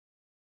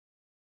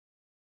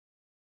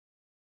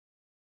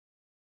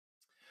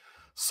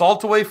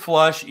Salt away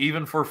flush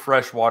even for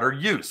freshwater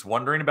use.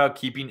 Wondering about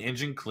keeping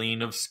engine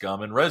clean of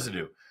scum and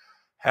residue.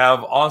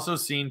 Have also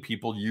seen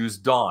people use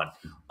Dawn.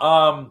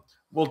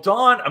 Well,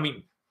 Dawn, I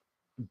mean,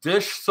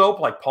 dish soap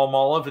like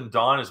Palmolive and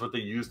Dawn is what they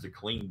use to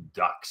clean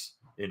ducks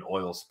in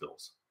oil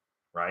spills,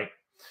 right?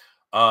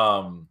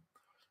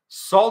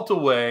 Salt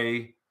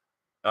away,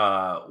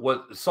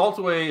 what salt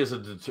away is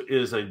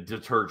a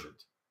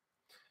detergent,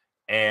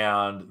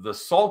 and the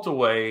salt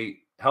away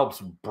helps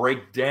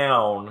break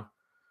down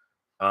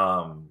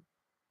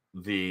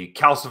the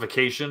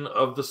calcification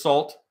of the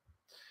salt.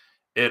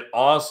 It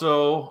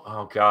also,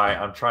 oh god,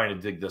 I'm trying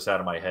to dig this out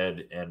of my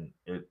head, and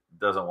it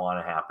doesn't want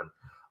to happen.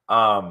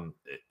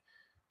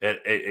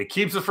 It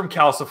keeps it from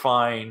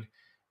calcifying,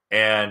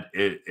 and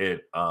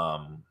it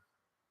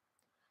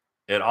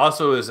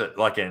also is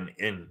like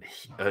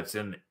it's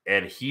an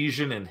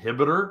adhesion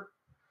inhibitor,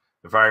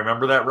 if I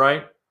remember that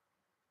right.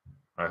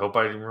 I hope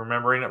I'm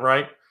remembering it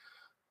right.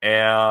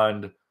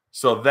 And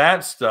so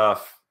that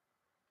stuff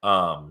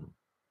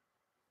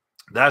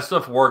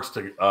works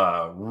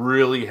to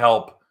really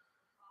help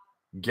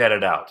get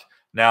it out.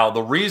 Now,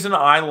 the reason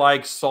I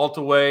like Salt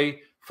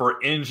Away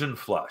for engine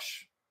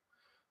flush,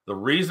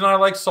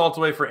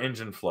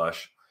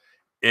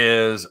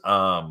 is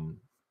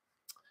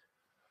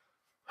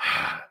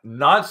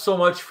not so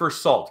much for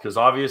salt, because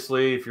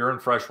obviously if you're in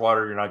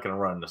freshwater, you're not going to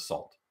run into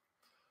salt.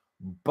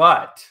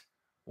 But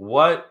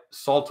what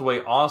Salt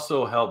Away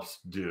also helps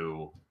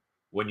do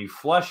when you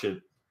flush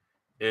it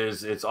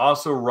is it's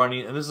also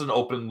running, and this is an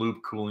open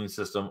loop cooling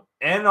system,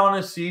 and on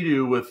a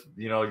Sea-Doo with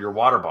your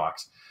water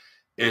box,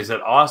 is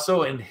it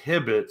also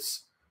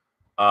inhibits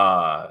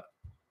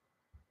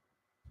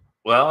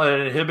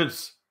it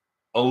inhibits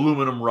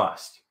aluminum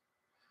rust.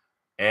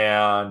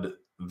 And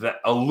what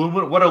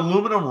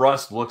aluminum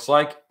rust looks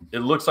like, it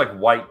looks like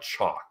white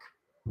chalk.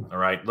 All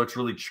right, it looks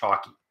really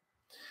chalky,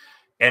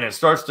 and it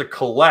starts to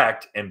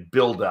collect and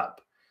build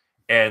up.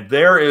 And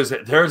there's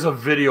a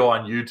video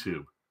on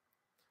YouTube.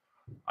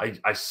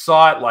 I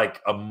saw it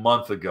like a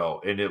month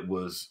ago, and it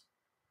was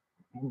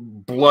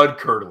blood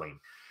curdling.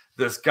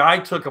 This guy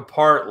took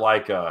apart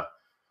like a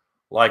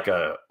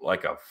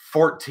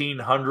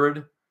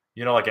 1400,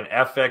 like an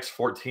FX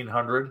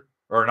 1400,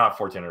 or not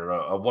 1400,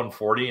 a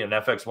 140, an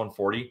FX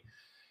 140.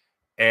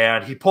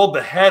 And he pulled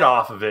the head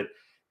off of it,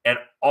 and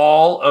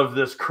all of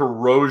this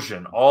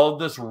corrosion, all of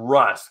this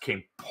rust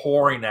came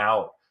pouring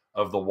out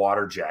of the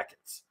water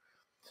jackets.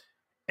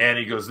 And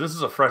he goes, this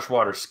is a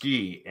freshwater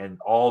ski, and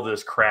all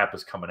this crap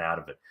is coming out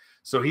of it.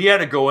 So he had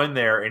to go in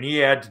there, and he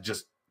had to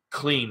just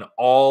clean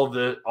all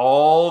the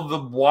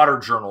water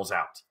journals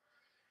out.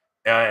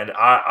 And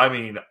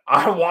I'm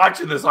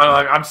watching this,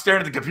 I'm staring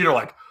at the computer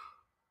like,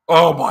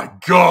 oh my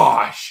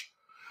gosh,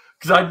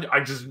 because I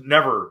just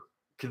never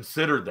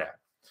considered that.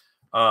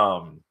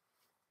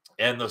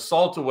 And the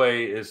Salt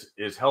Away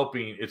is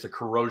helping. It's a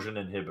corrosion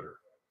inhibitor.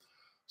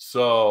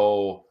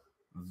 So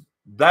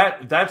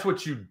that's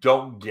what you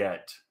don't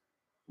get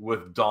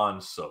with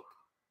Dawn soap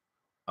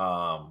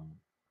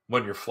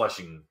when you're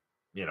flushing,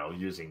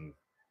 using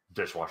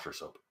dishwasher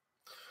soap.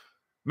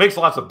 Makes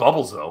lots of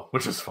bubbles though,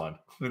 which is fun.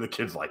 The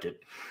kids like it.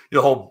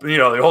 The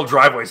whole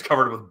driveway is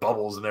covered with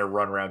bubbles, and they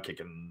run around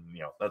kicking.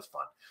 That's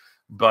fun.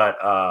 But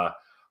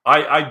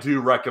I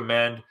do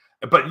recommend.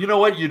 But you know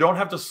what? You don't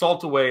have to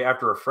Salt Away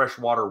after a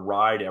freshwater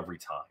ride every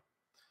time.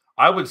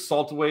 I would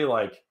Salt Away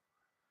like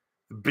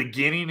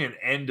beginning and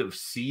end of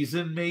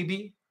season,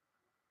 maybe.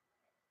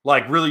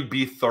 Like really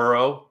be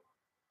thorough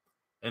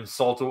and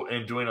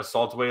doing a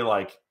Salt Away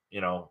like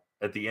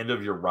at the end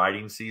of your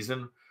riding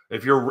season.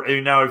 If you're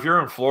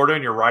in Florida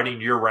and you're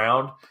riding year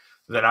round,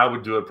 then I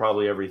would do it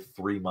probably every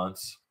 3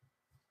 months.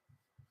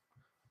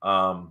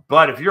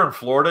 But if you're in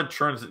Florida,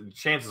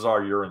 chances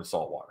are you're in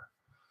saltwater.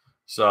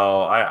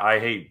 So I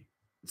hate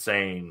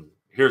saying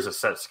here's a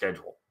set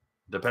schedule.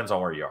 Depends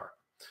on where you are.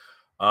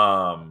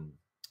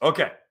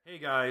 Okay. Hey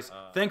guys,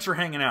 thanks for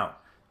hanging out.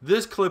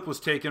 This clip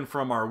was taken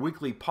from our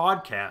weekly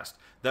podcast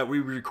that we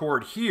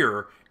record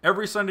here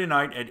every Sunday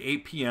night at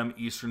 8 p.m.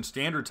 Eastern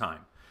Standard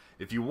Time.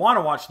 If you want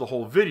to watch the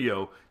whole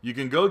video, you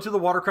can go to the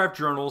Watercraft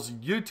Journal's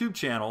YouTube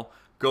channel,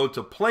 go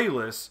to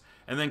playlists,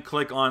 and then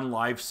click on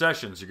live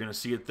sessions. You're going to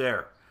see it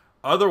there.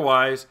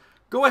 Otherwise,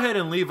 go ahead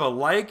and leave a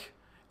like,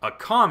 a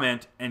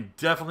comment, and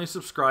definitely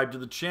subscribe to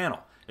the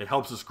channel. It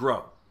helps us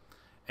grow.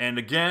 And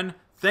again,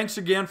 thanks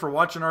again for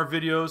watching our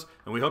videos,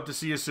 and we hope to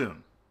see you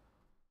soon.